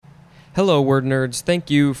Hello, word nerds. Thank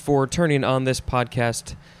you for turning on this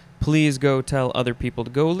podcast. Please go tell other people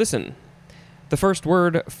to go listen. The first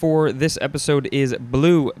word for this episode is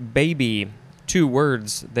blue baby. 2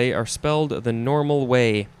 words. They are spelled the normal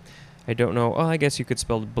way. I don't know. Oh, I guess you could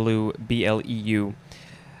spell blue, B-L-E-U.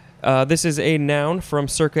 This is a noun from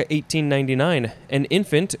circa 1899. An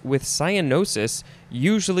infant with cyanosis,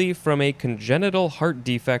 usually from a congenital heart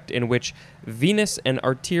defect in which venous and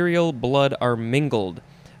arterial blood are mingled.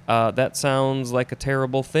 That sounds like a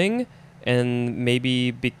terrible thing, and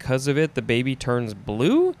maybe because of it, the baby turns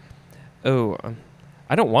blue? Oh,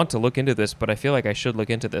 I don't want to look into this, but I feel like I should look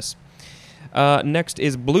into this. Next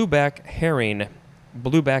is blueback herring.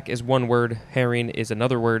 Blueback is 1 word, herring is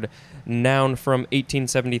another word. Noun from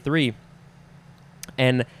 1873.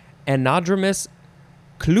 An anadromous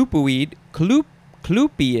clupeid,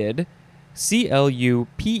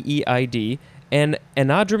 C-L-U-P-E-I-D, an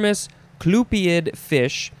anadromous clupeid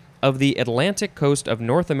fish of the Atlantic coast of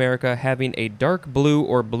North America having a dark blue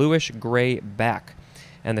or bluish-gray back.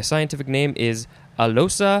 And the scientific name is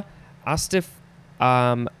Alosa aistevalis,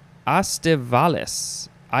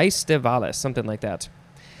 something like that.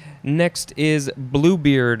 Next is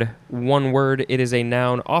bluebeard, 1 word. It is a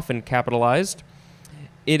noun, often capitalized.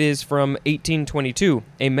 It is from 1822.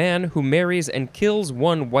 A man who marries and kills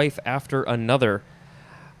one wife after another.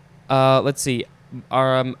 Let's see.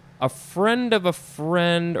 A friend of a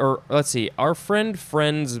friend, or let's see, our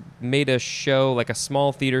friends made a show, like a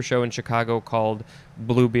small theater show in Chicago called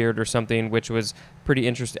Bluebeard or something, which was pretty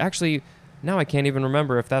interesting. Actually, now I can't even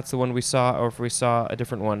remember if that's the one we saw or if we saw a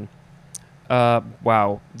different one.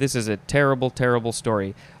 Wow, this is a terrible, terrible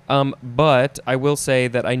story. But I will say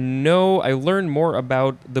that I learned more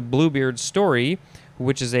about the Bluebeard story,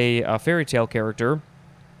 which is a fairy tale character,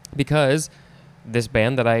 because this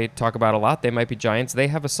band that I talk about a lot, They Might Be Giants, they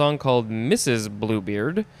have a song called Mrs.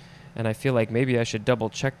 Bluebeard, and I feel like maybe I should double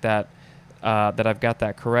check that I've got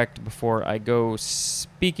that correct before I go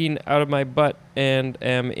speaking out of my butt and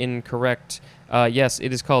am incorrect. Yes,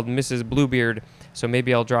 it is called Mrs. Bluebeard, so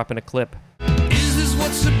maybe I'll drop in a clip. Is this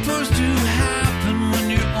what's supposed to happen when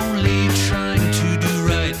you're only trying to do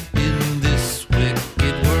right in this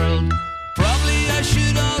wicked world? Probably I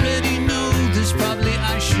should already know this, probably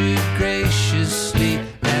I should graciously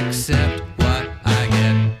accept what I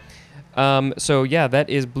get. So yeah, that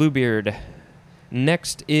is Bluebeard.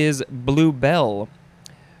 Next is bluebell.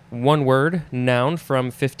 1 word, noun from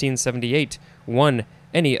 1578. 1.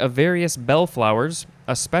 Any of various bellflowers,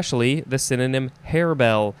 especially the synonym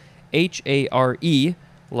harebell. H-A-R-E,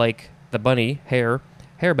 like the bunny,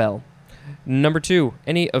 harebell. Number 2.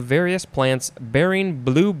 Any of various plants bearing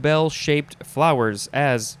bluebell-shaped flowers,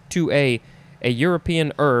 as 2a, a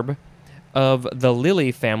European herb of the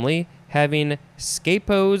lily family having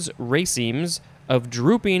scapos racemes of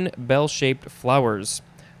drooping bell-shaped flowers,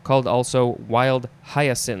 called also wild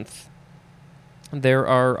hyacinth. There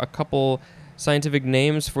are a couple scientific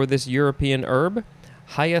names for this European herb: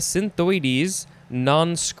 Hyacinthoides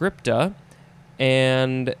nonscripta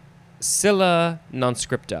and Scilla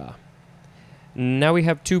nonscripta. Now we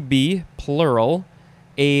have 2b, plural,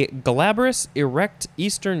 a glabrous, erect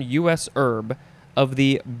eastern U.S. herb of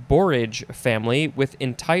the borage family with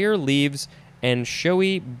entire leaves and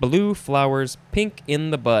showy blue flowers pink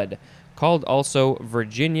in the bud, called also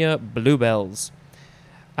Virginia bluebells.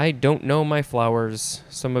 I don't know my flowers.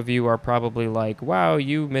 Some of you are probably like, wow,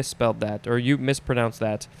 you misspelled that, or you mispronounced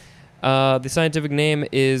that. The scientific name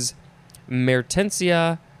is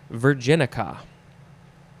Mertensia virginica.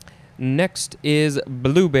 Next is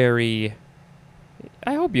blueberry.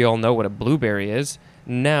 I hope you all know what a blueberry is.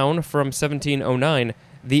 Noun from 1709.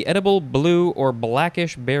 The edible blue or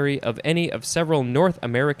blackish berry of any of several North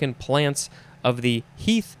American plants of the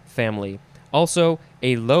heath family. Also,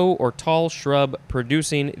 a low or tall shrub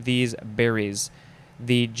producing these berries.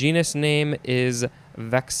 The genus name is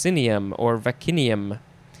Vaccinium or Vaccinium.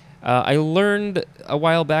 I learned a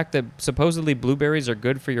while back that supposedly blueberries are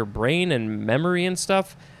good for your brain and memory and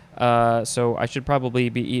stuff, so I should probably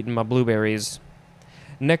be eating my blueberries.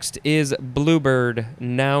 Next is bluebird,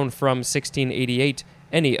 noun from 1688.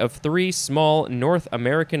 Any of 3 small North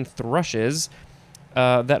American thrushes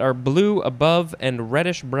that are blue above and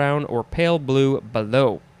reddish-brown or pale blue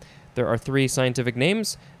below. There are 3 scientific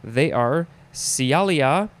names. They are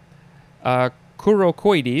Cialia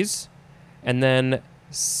curocoides, and then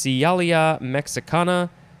Cialia mexicana,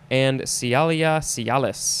 and Cialia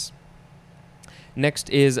cialis. Next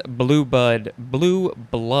is blue blood.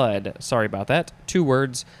 Sorry about that. 2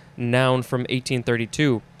 words, noun from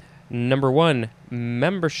 1832. Number 1,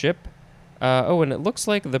 membership. And it looks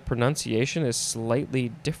like the pronunciation is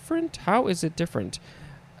slightly different. How is it different?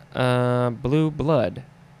 Blue blood.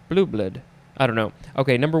 I don't know.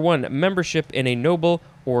 Okay, number 1, membership in a noble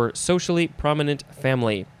or socially prominent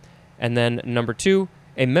family. And then number 2,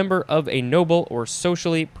 a member of a noble or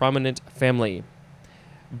socially prominent family.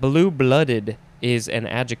 Blue-blooded is an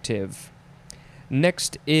adjective.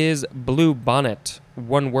 Next is blue bonnet,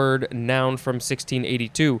 one word, noun from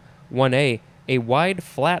 1682. 1A, a wide,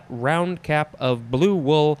 flat, round cap of blue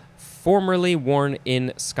wool formerly worn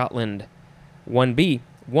in Scotland. 1B,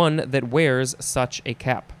 one that wears such a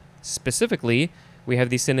cap. Specifically, we have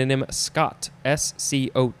the synonym Scot,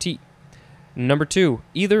 S-C-O-T. Number 2,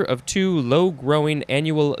 either of 2 low-growing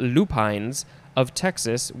annual lupines of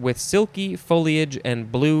Texas with silky foliage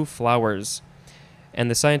and blue flowers. And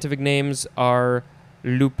the scientific names are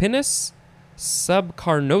Lupinus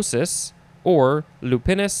subcarnosus or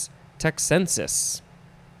Lupinus texensis.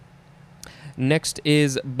 Next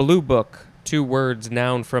is Blue Book, 2 words,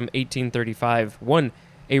 noun from 1835. 1,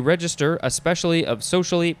 a register, especially of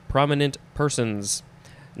socially prominent persons.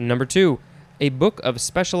 Number 2, a book of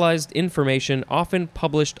specialized information often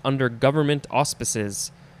published under government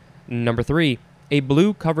auspices. Number 3, a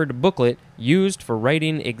blue-covered booklet used for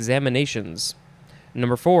writing examinations.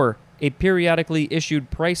 Number 4, a periodically issued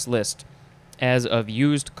price list, as of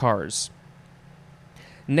used cars.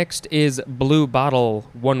 Next is blue bottle,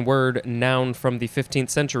 1 word, noun from the 15th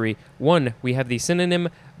century. 1, we have the synonym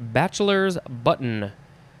bachelor's button.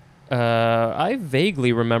 I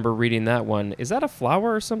vaguely remember reading that one. Is that a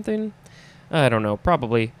flower or something? I don't know,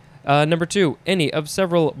 probably. Number 2, any of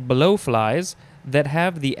several blowflies that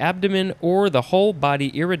have the abdomen or the whole body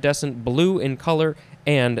iridescent blue in color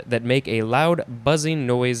and that make a loud buzzing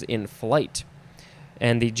noise in flight.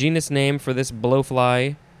 And the genus name for this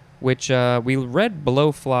blowfly, which we read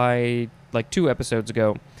blowfly like 2 episodes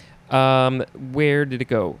ago. Where did it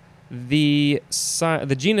go? The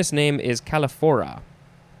genus name is Calliphora.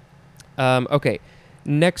 Okay,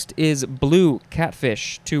 next is blue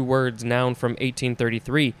catfish, 2 words, noun from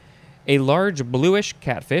 1833. A large bluish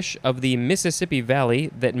catfish of the Mississippi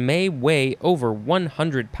Valley that may weigh over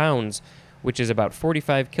 100 pounds, which is about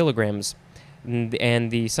 45 kilograms.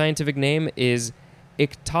 And the scientific name is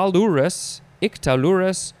Ictalurus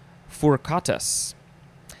furcatus.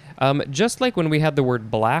 Just like when we had the word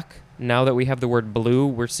black, now that we have the word blue,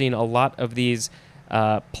 we're seeing a lot of these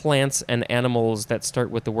plants and animals that start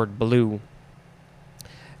with the word blue.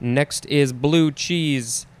 Next is blue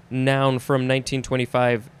cheese, noun from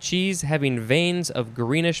 1925. Cheese having veins of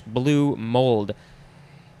greenish-blue mold.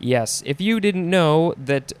 Yes, if you didn't know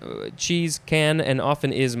that cheese can and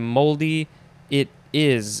often is moldy, it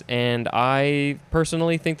is. And I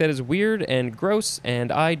personally think that is weird and gross,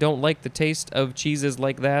 and I don't like the taste of cheeses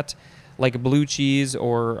like that, like blue cheese,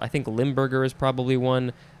 or I think Limburger is probably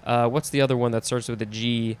one. What's the other one that starts with a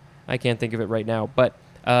G? I can't think of it right now. But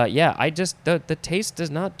yeah, I just, the taste does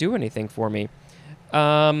not do anything for me.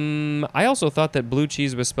 I also thought that blue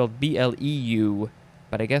cheese was spelled B-L-E-U,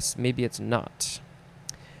 but I guess maybe it's not.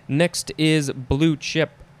 Next is blue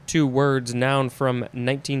chip, 2 words, noun from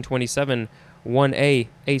 1927. 1A,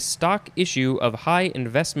 a stock issue of high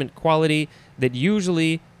investment quality that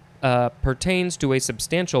usually pertains to a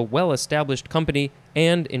substantial, well-established company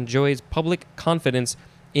and enjoys public confidence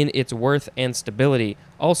in its worth and stability.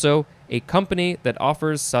 Also, a company that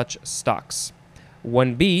offers such stocks.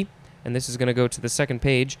 1B, and this is going to go to the second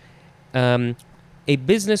page, a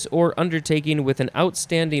business or undertaking with an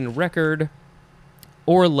outstanding record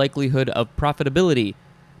or likelihood of profitability.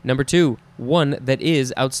 Number 2, one that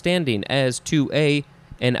is outstanding, as 2A,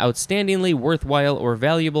 an outstandingly worthwhile or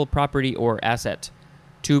valuable property or asset.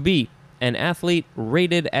 2B, an athlete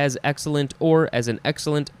rated as excellent or as an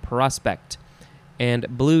excellent prospect.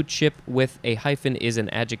 And blue chip with a hyphen is an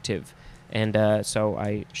adjective. And so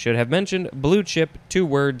I should have mentioned blue chip, 2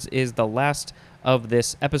 words, is the last of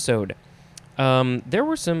this episode. There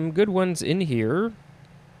were some good ones in here.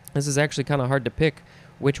 This is actually kind of hard to pick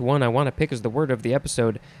which one I want to pick as the word of the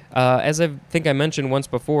episode. As I think I mentioned once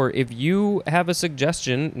before, if you have a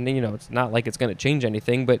suggestion, you know, it's not like it's going to change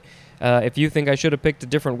anything, but if you think I should have picked a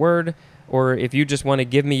different word, or if you just want to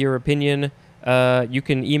give me your opinion, you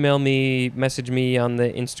can email me, message me on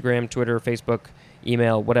the Instagram, Twitter, Facebook,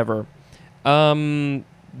 email, whatever.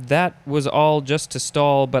 That was all just to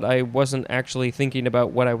stall, but I wasn't actually thinking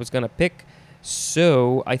about what I was going to pick.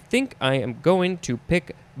 So I think I am going to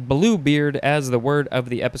pick Bluebeard as the word of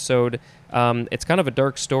the episode. It's kind of a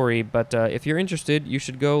dark story, but if you're interested, you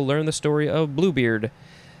should go learn the story of Bluebeard.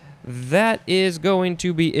 That is going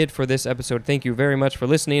to be it for this episode. Thank you very much for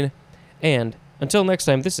listening, and until next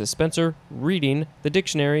time, this is Spencer reading the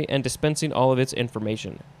dictionary and dispensing all of its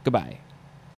information. Goodbye.